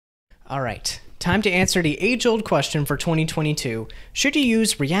All right, time to answer the age-old question for 2022. Should you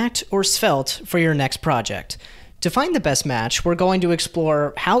use React or Svelte for your next project? To find the best match, we're going to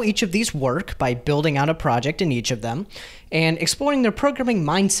explore how each of these work by building out a project in each of them, and exploring their programming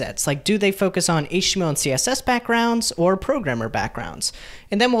mindsets, like do they focus on HTML and CSS backgrounds or programmer backgrounds?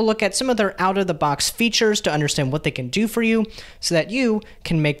 And then we'll look at some of their out-of-the-box features to understand what they can do for you so that you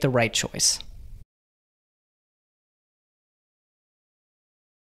can make the right choice.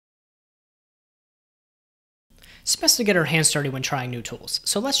 It's best to get our hands dirty when trying new tools,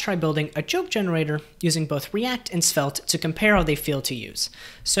 so let's try building a joke generator using both React and Svelte to compare how they feel to use.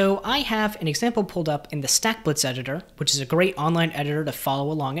 So I have an example pulled up in the StackBlitz editor, which is a great online editor to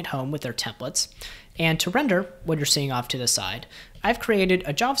follow along at home with their templates. And to render what you're seeing off to the side, I've created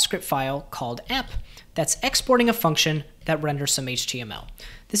a JavaScript file called app that's exporting a function that renders some HTML.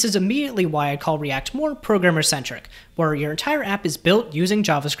 This is immediately why I call React more programmer-centric, where your entire app is built using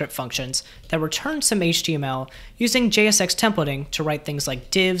JavaScript functions that return some HTML using JSX templating to write things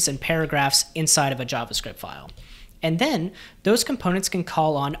like divs and paragraphs inside of a JavaScript file. And then those components can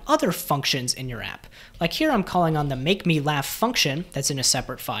call on other functions in your app. Like here I'm calling on the MakeMeLaugh function that's in a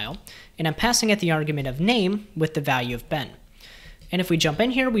separate file, and I'm passing it the argument of name with the value of Ben. And if we jump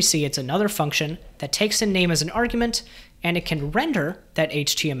in here, we see it's another function that takes in name as an argument, and it can render that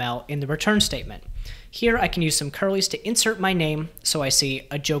HTML in the return statement. Here I can use some curlies to insert my name, so I see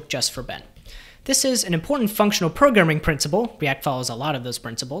a joke just for Ben. This is an important functional programming principle, React follows a lot of those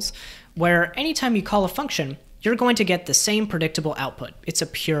principles, where anytime you call a function, you're going to get the same predictable output. It's a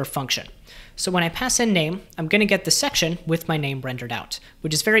pure function. So when I pass in name, I'm going to get the section with my name rendered out,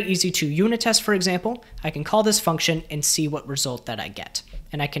 which is very easy to unit test, for example. I can call this function and see what result that I get.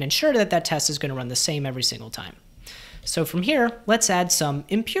 And I can ensure that that test is going to run the same every single time. So from here, let's add some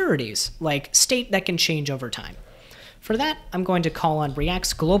impurities, like state that can change over time. For that, I'm going to call on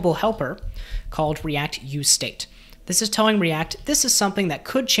React's global helper called React useState. This is telling React this is something that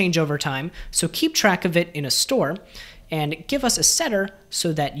could change over time, so keep track of it in a store, and give us a setter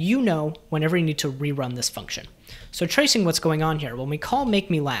so that you know whenever you need to rerun this function. So tracing what's going on here, when we call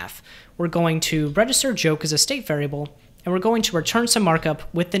MakeMeLaugh, we're going to register joke as a state variable, and we're going to return some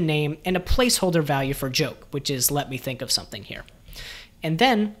markup with the name and a placeholder value for joke, which is let me think of something here. And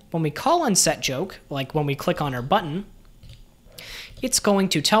then when we call on setJoke, like when we click on our button, it's going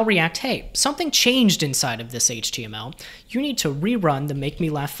to tell React, hey, something changed inside of this HTML. You need to rerun the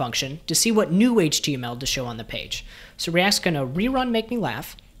MakeMeLaugh function to see what new HTML to show on the page. So React's going to rerun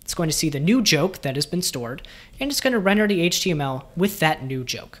MakeMeLaugh. It's going to see the new joke that has been stored, and it's going to render the HTML with that new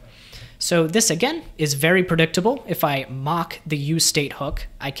joke. So this, again, is very predictable. If I mock the useState hook,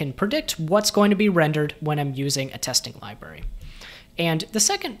 I can predict what's going to be rendered when I'm using a testing library. And the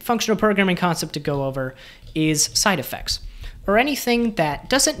second functional programming concept to go over is side effects, or anything that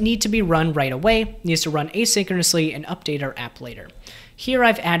doesn't need to be run right away, needs to run asynchronously and update our app later. Here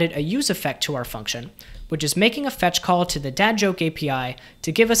I've added a useEffect to our function, which is making a fetch call to the dadJoke API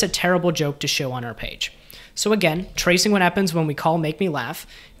to give us a terrible joke to show on our page. So again, tracing what happens when we call MakeMeLaugh,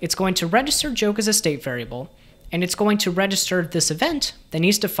 it's going to register joke as a state variable, and it's going to register this event that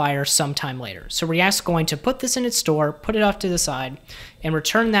needs to fire sometime later. So React's going to put this in its store, put it off to the side, and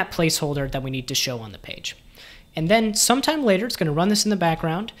return that placeholder that we need to show on the page. And then sometime later, it's going to run this in the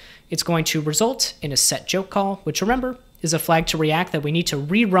background. It's going to result in a setJoke call, which remember is a flag to React that we need to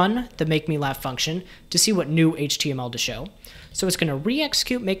rerun the MakeMeLaugh function to see what new HTML to show. So it's going to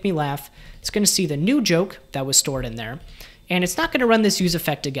re-execute MakeMeLaugh. It's going to see the new joke that was stored in there, and it's not going to run this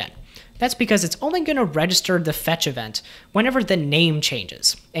useEffect again. That's because it's only going to register the fetch event whenever the name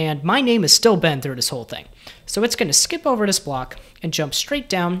changes. And my name is still Ben through this whole thing. So it's going to skip over this block and jump straight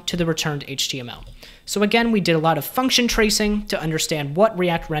down to the returned HTML. So again, we did a lot of function tracing to understand what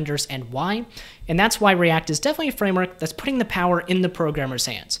React renders and why, and that's why React is definitely a framework that's putting the power in the programmer's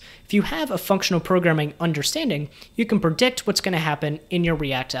hands. If you have a functional programming understanding, you can predict what's going to happen in your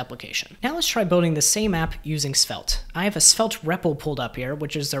React application. Now let's try building the same app using Svelte. I have a Svelte REPL pulled up here,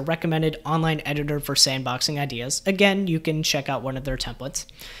 which is their recommended online editor for sandboxing ideas. Again, you can check out one of their templates.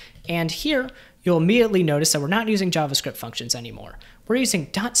 And here, you'll immediately notice that we're not using JavaScript functions anymore. We're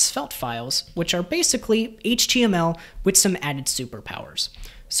using .svelte files, which are basically HTML with some added superpowers.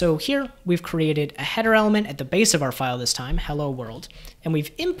 So here, we've created a header element at the base of our file this time, hello world, and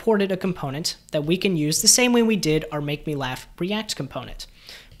we've imported a component that we can use the same way we did our MakeMeLaugh React component,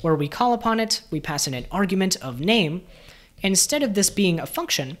 where we call upon it, we pass in an argument of name, and instead of this being a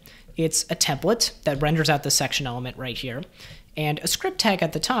function, it's a template that renders out the section element right here, and a script tag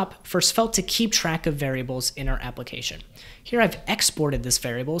at the top for Svelte to keep track of variables in our application. Here I've exported this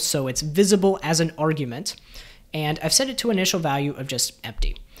variable so it's visible as an argument, and I've set it to initial value of just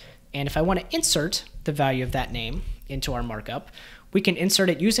empty. And if I want to insert the value of that name into our markup, we can insert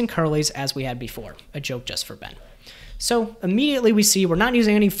it using curlies as we had before, a joke just for Ben. So immediately we see we're not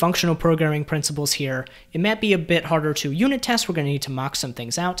using any functional programming principles here. It might be a bit harder to unit test. We're going to need to mock some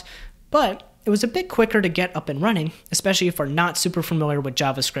things out, but it was a bit quicker to get up and running, especially if we're not super familiar with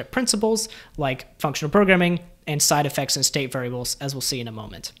JavaScript principles like functional programming and side effects and state variables, as we'll see in a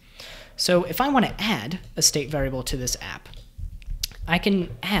moment. So if I want to add a state variable to this app, I can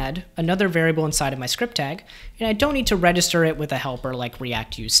add another variable inside of my script tag, and I don't need to register it with a helper like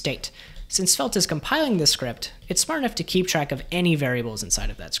React use state. Since Svelte is compiling this script, it's smart enough to keep track of any variables inside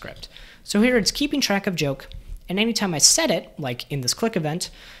of that script. So here it's keeping track of joke, and anytime I set it, like in this click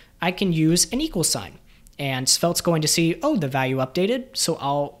event, I can use an equal sign. And Svelte's going to see, oh, the value updated, so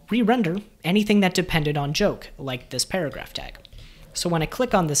I'll re-render anything that depended on joke, like this paragraph tag. So when I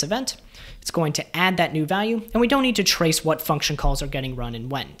click on this event, it's going to add that new value, and we don't need to trace what function calls are getting run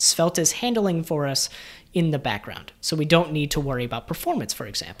and when. Svelte is handling for us in the background, so we don't need to worry about performance, for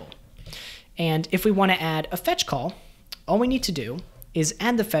example. And if we want to add a fetch call, all we need to do is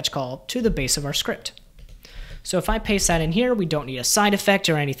add the fetch call to the base of our script. So if I paste that in here, we don't need a side effect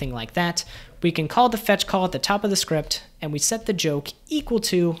or anything like that. We can call the fetch call at the top of the script, and we set the joke equal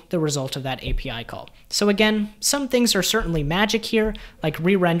to the result of that API call. So again, some things are certainly magic here, like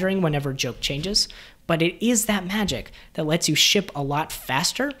re-rendering whenever joke changes, but it is that magic that lets you ship a lot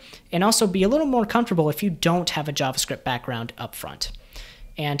faster and also be a little more comfortable if you don't have a JavaScript background up front.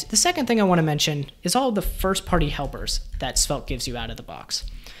 And the second thing I want to mention is all of the first-party helpers that Svelte gives you out of the box.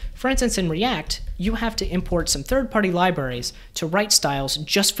 For instance, in React, you have to import some third-party libraries to write styles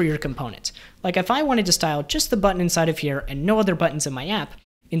just for your component. Like if I wanted to style just the button inside of here and no other buttons in my app,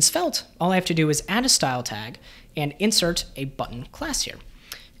 in Svelte, all I have to do is add a style tag and insert a button class here.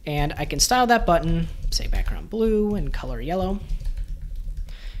 And I can style that button, say background blue and color yellow,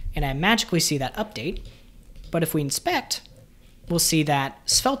 and I magically see that update. But if we inspect, we'll see that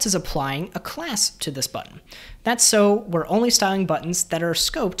Svelte is applying a class to this button. That's so we're only styling buttons that are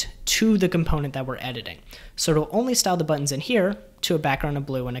scoped to the component that we're editing. So it'll only style the buttons in here to a background of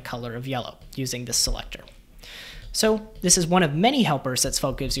blue and a color of yellow using this selector. So this is one of many helpers that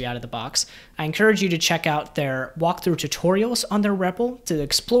Svelte gives you out of the box. I encourage you to check out their walkthrough tutorials on their REPL to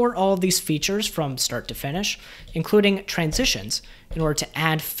explore all of these features from start to finish, including transitions, in order to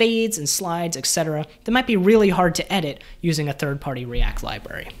add fades and slides, etc. that might be really hard to edit using a third-party React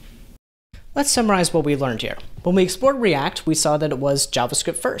library. Let's summarize what we learned here. When we explored React, we saw that it was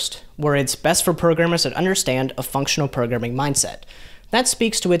JavaScript first, where it's best for programmers that understand a functional programming mindset. That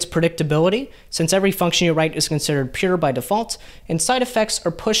speaks to its predictability, since every function you write is considered pure by default, and side effects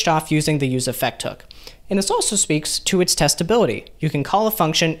are pushed off using the useEffect hook. And this also speaks to its testability. You can call a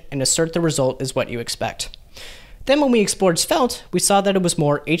function and assert the result is what you expect. Then when we explored Svelte, we saw that it was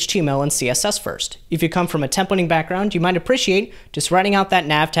more HTML and CSS first. If you come from a templating background, you might appreciate just writing out that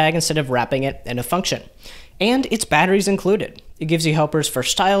nav tag instead of wrapping it in a function. And its batteries included. It gives you helpers for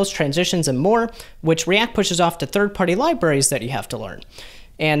styles, transitions, and more, which React pushes off to third-party libraries that you have to learn.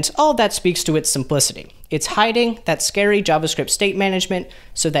 And all that speaks to its simplicity. It's hiding that scary JavaScript state management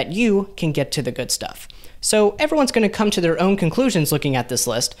so that you can get to the good stuff. So everyone's going to come to their own conclusions looking at this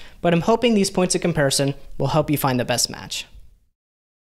list, but I'm hoping these points of comparison will help you find the best match.